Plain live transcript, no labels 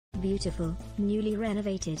beautiful, newly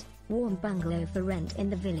renovated, warm bungalow for rent in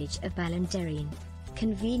the village of Ballinderreen.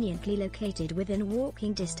 Conveniently located within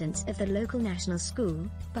walking distance of the local national school,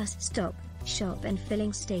 bus stop, shop and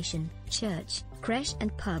filling station, church, creche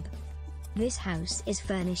and pub. This house is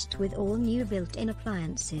furnished with all new built-in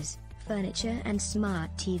appliances, furniture and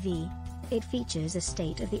smart TV. It features a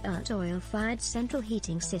state-of-the-art oil-fired central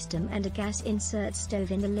heating system and a gas insert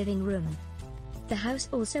stove in the living room. The house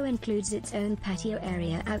also includes its own patio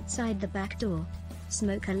area outside the back door.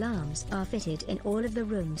 Smoke alarms are fitted in all of the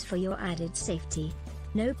rooms for your added safety.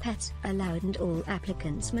 No pets allowed and all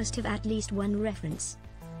applicants must have at least one reference.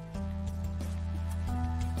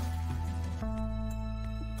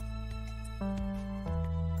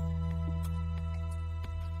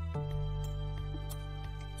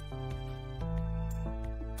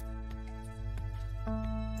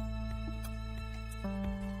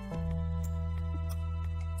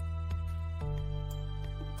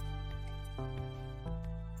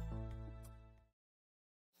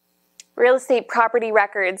 Real estate property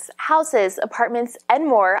records, houses, apartments, and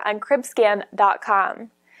more on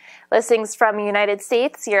cribscan.com. Listings from the United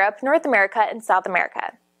States, Europe, North America, and South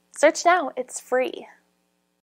America. Search now, it's free.